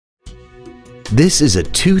This is a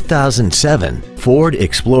 2007 Ford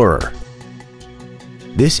Explorer.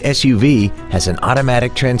 This SUV has an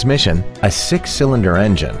automatic transmission, a 6-cylinder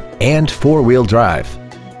engine, and 4-wheel drive.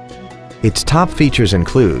 Its top features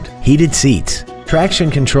include heated seats, traction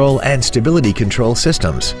control and stability control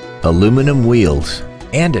systems, aluminum wheels,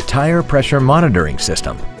 and a tire pressure monitoring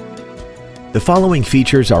system. The following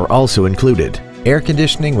features are also included: air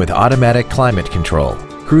conditioning with automatic climate control,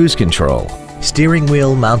 cruise control, steering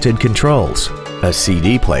wheel mounted controls, a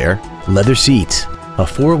CD player, leather seats, a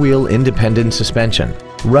 4-wheel independent suspension,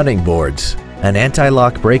 running boards, an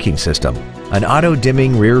anti-lock braking system, an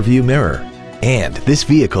auto-dimming rear-view mirror, and this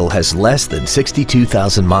vehicle has less than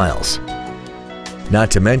 62,000 miles. Not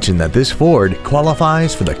to mention that this Ford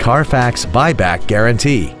qualifies for the Carfax buyback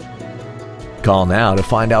guarantee. Call now to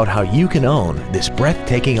find out how you can own this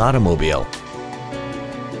breathtaking automobile.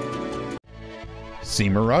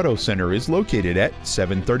 Siemer Auto Center is located at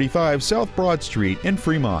 735 South Broad Street in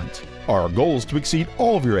Fremont. Our goal is to exceed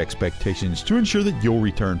all of your expectations to ensure that you'll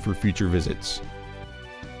return for future visits.